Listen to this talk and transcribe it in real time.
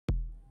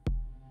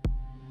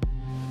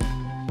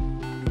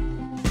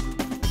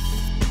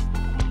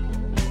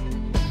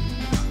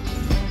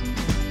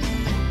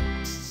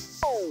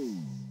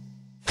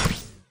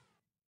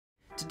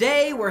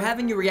Today, we're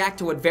having you react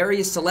to what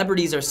various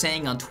celebrities are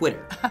saying on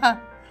Twitter.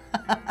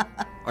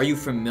 Are you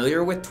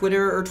familiar with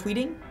Twitter or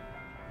tweeting?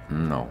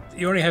 No.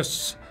 You only have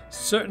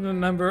certain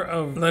number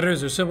of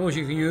letters or symbols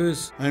you can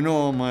use. I know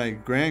all my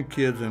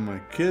grandkids and my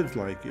kids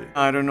like it.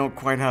 I don't know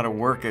quite how to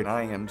work it.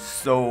 I am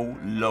so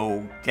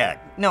low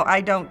tech. No,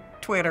 I don't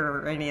Twitter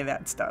or any of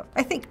that stuff.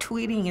 I think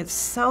tweeting is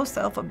so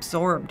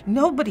self-absorbed.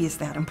 Nobody is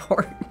that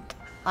important.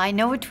 I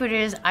know what Twitter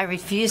is. I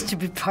refuse to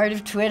be part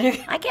of Twitter.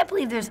 I can't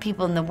believe there's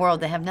people in the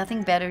world that have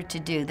nothing better to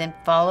do than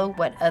follow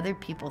what other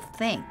people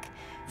think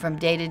from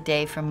day to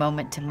day, from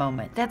moment to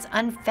moment. That's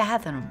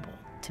unfathomable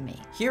to me.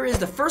 Here is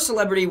the first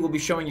celebrity we'll be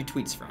showing you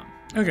tweets from.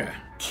 Okay.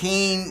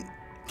 Kanye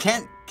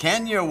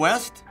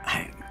West?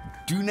 I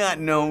do not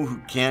know who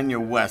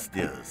Kanye West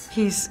is.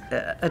 He's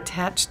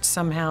attached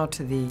somehow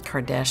to the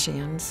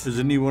Kardashians.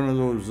 Isn't he one of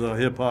those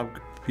hip-hop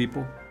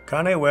people?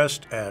 Kanye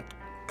West at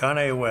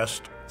Kanye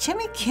West.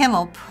 Jimmy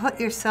Kimmel, put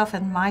yourself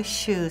in my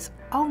shoes.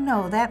 Oh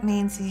no, that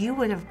means you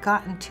would have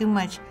gotten too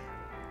much,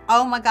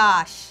 oh my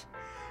gosh.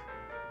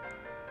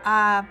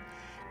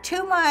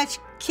 Too much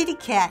kitty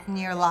cat in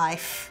your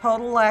life.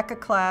 Total lack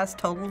of class,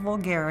 total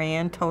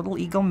vulgarian, total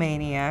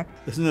egomaniac.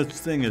 Isn't that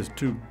thing is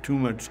too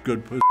much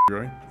good pussy,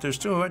 right? There's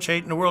too much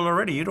hate in the world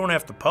already. You don't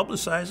have to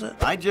publicize it.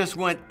 I just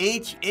went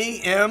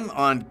H-A-M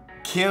on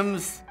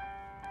Kim's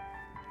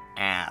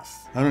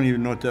ass. I don't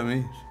even know what that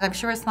means. I'm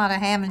sure it's not a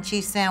ham and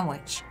cheese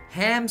sandwich.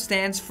 HAM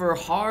stands for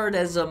hard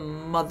as a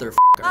motherfucker.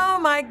 Oh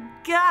my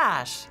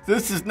gosh!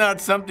 This is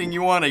not something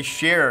you want to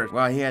share.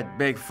 Well, he had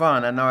big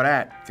fun, I know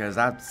that, because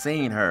I've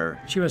seen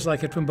her. She must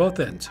like it from both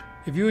ends.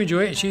 If you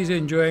enjoy it, she's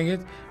enjoying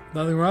it,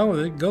 nothing wrong with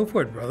it. Go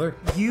for it, brother.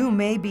 You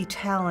may be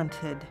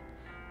talented,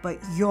 but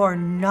you're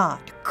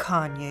not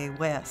Kanye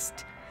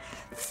West.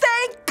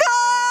 Thank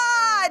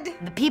God!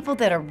 The people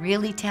that are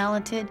really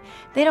talented,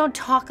 they don't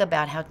talk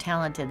about how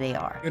talented they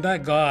are. You're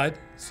not God,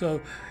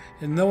 so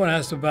and no one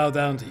has to bow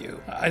down to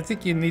you. I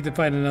think you need to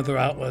find another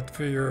outlet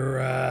for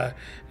your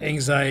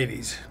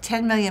anxieties.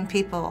 10 million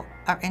people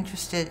are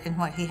interested in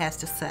what he has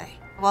to say.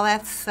 Well,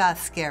 that's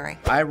scary.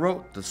 I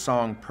wrote the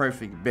song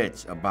Perfect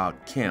Bitch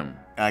about Kim.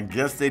 I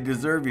guess they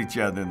deserve each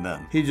other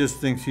then. He just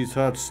thinks he's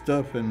hot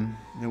stuff and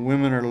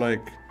women are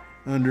like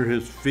under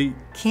his feet.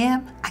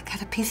 Kim, I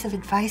got a piece of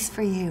advice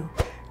for you.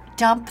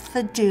 Dump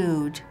the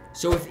dude.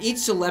 So with each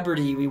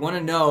celebrity, we want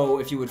to know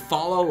if you would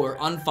follow or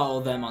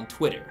unfollow them on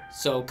Twitter.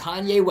 So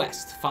Kanye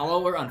West,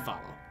 follow or unfollow?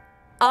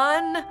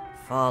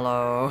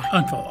 Unfollow.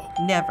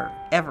 Unfollow. Never,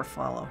 ever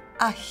follow.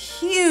 A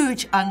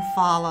huge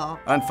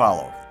unfollow.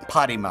 Unfollow.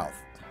 Potty mouth.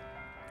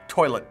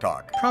 Toilet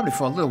talk. Probably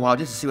for a little while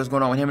just to see what's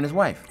going on with him and his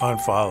wife.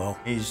 Unfollow.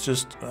 He's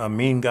just a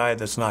mean guy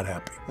that's not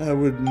happy. I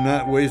would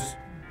not waste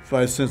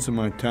 5 cents of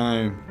my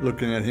time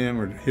looking at him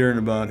or hearing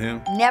about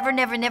him. Never,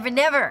 never, never,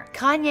 never.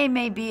 Kanye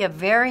may be a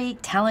very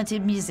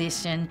talented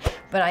musician,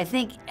 but I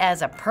think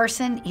as a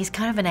person, he's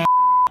kind of an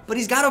But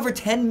he's got over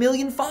 10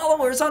 million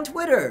followers on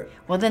Twitter.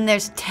 Well, then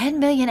there's 10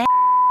 million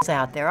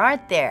out there,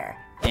 aren't there?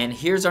 And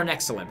here's our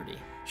next celebrity.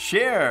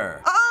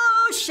 Cher.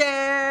 Oh,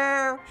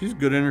 Cher! She's a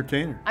good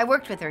entertainer. I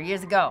worked with her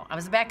years ago. I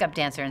was a backup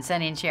dancer in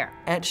Sonny and Cher.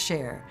 At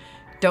Cher.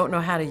 Don't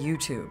know how to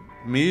YouTube.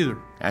 Me either.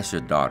 That's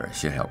your daughter.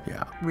 She'll help you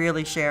out.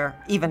 Really, Cher?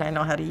 Even I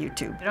know how to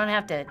YouTube. You don't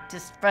have to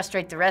just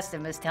frustrate the rest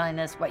of us telling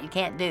us what you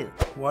can't do.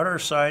 What are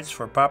sites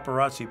for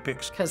paparazzi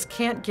pics? Because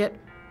can't get,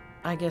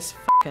 I guess,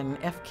 fucking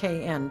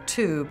FKN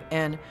tube,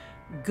 and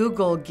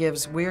Google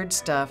gives weird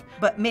stuff.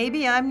 But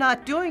maybe I'm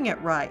not doing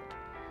it right.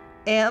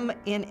 M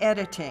in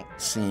editing.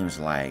 Seems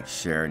like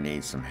Cher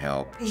needs some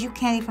help. You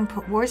can't even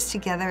put words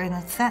together in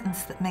a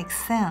sentence that makes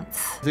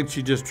sense. I think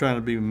she's just trying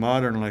to be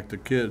modern like the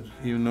kids,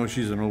 even though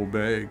she's an old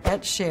bag.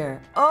 At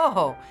Cher.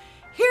 Oh,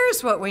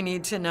 here's what we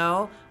need to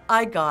know.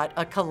 I got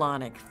a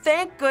colonic.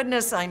 Thank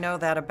goodness I know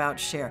that about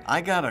Cher.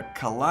 I got a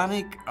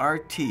colonic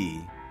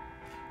RT.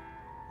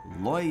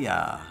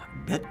 Loya,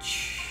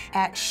 bitch.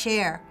 At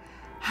Cher.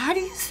 How do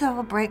you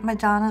celebrate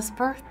Madonna's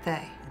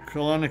birthday?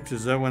 Colonics,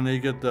 is that when they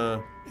get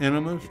the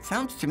enemas? It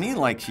sounds to me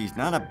like she's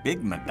not a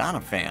big Madonna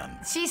fan.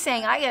 She's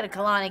saying I got a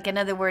colonic, in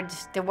other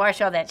words, to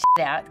wash all that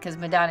out, because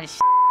Madonna's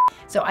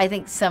So I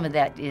think some of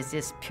that is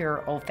just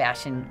pure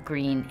old-fashioned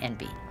green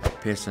envy.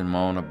 Piss and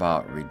moan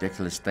about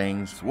ridiculous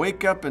things.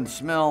 Wake up and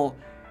smell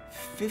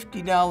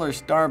 $50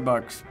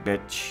 Starbucks,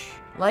 bitch.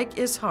 Like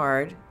is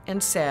hard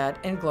and sad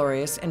and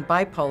glorious and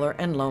bipolar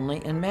and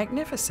lonely and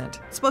magnificent.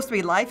 It's supposed to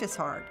be life is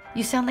hard.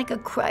 You sound like a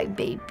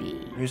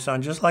crybaby. You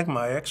sound just like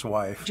my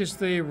ex-wife. Just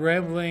the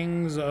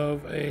ramblings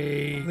of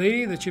a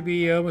lady that should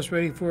be almost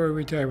ready for a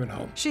retirement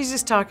home. She's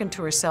just talking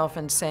to herself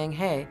and saying,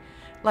 hey,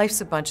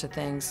 life's a bunch of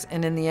things,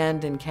 and in the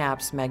end, in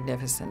caps,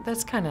 magnificent.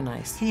 That's kind of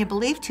nice. Can you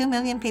believe 2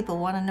 million people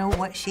want to know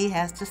what she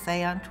has to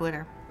say on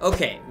Twitter?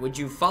 Okay, would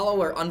you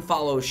follow or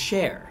unfollow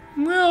Cher?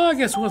 Well, I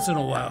guess once in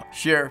a while.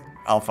 Sure,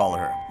 I'll follow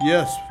her.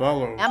 Yes,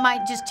 follow. I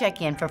might just check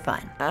in for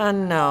fun.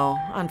 No,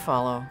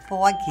 unfollow.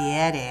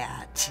 Forget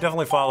it.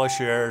 Definitely follow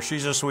Cher.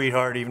 She's a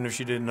sweetheart, even if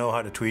she didn't know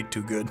how to tweet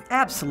too good.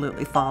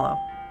 Absolutely follow.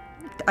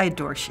 I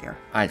adore Cher.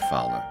 I'd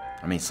follow her.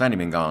 I mean, Sonny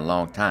been gone a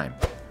long time.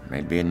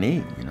 Maybe a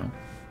need, you know.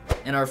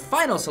 And our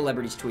final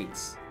celebrities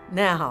tweets.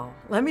 Now,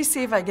 let me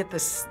see if I get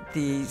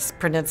the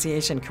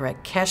pronunciation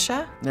correct.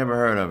 Kesha? Never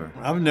heard of her.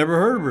 I've never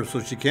heard of her,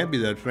 so she can't be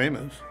that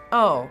famous.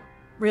 Oh,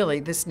 really,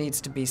 this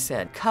needs to be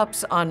said.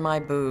 Cups on my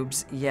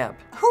boobs, yep.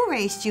 Who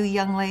raised you,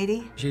 young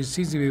lady? She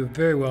seems to be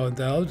very well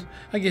endowed.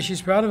 I guess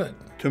she's proud of it.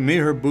 To me,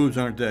 her boobs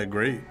aren't that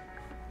great.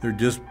 They're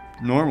just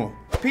normal.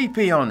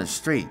 PP on the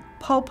street.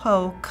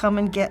 Popo, come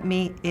and get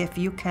me if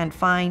you can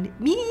find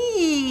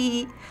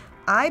me.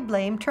 I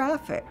blame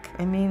traffic.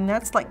 I mean,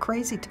 that's like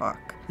crazy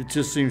talk. It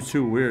just seems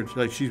too weird.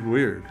 Like she's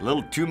weird. A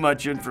little too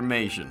much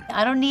information.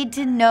 I don't need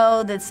to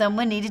know that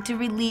someone needed to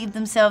relieve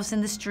themselves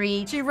in the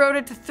street. She wrote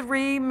it to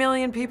 3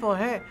 million people.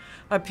 Hey,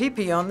 a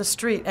pee-pee on the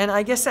street. And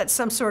I guess that's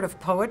some sort of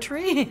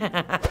poetry?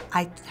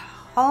 I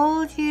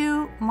told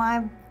you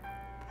my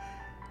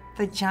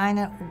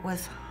vagina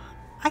was...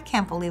 I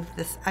can't believe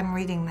this. I'm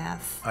reading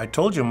this. I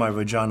told you my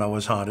vagina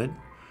was haunted.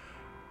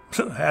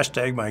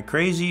 Hashtag my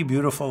crazy,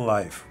 beautiful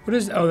life. What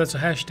is? Oh, that's a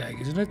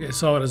hashtag, isn't it? I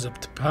saw it as a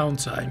pound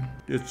sign.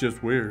 It's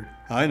just weird.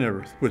 I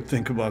never would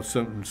think about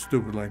something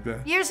stupid like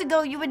that. Years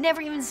ago, you would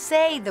never even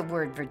say the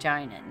word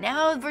vagina.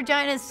 Now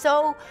vagina is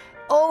so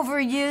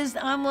overused,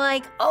 I'm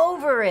like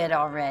over it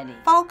already.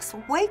 Folks,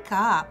 wake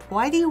up.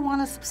 Why do you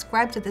want to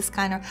subscribe to this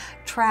kind of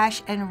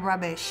trash and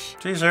rubbish?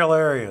 She's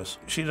hilarious.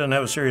 She doesn't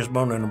have a serious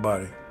bone in her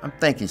body. I'm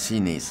thinking she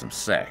needs some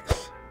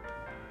sex.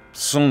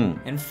 Soon.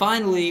 And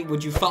finally,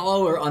 would you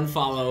follow or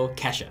unfollow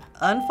Kesha?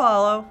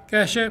 Unfollow.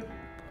 Kesha,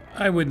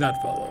 I would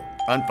not follow.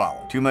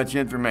 Unfollow. Too much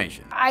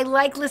information. I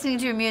like listening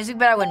to her music,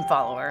 but I wouldn't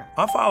follow her.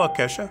 I'll follow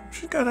Kesha.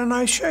 She's got a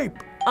nice shape.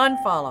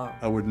 Unfollow.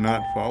 I would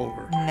not follow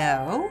her.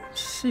 No.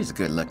 She's a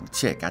good-looking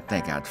chick. I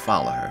think I'd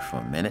follow her for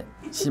a minute.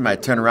 She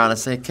might turn around and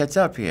say, catch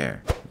up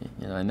here.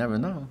 You know, I never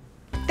know.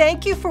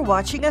 Thank you for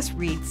watching us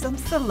read some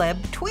celeb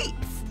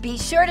tweets. Be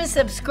sure to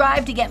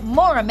subscribe to get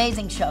more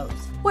amazing shows.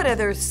 What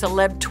other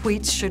celeb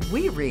tweets should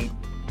we read?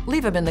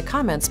 Leave them in the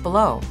comments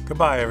below.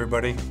 Goodbye,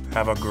 everybody.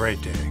 Have a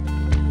great day.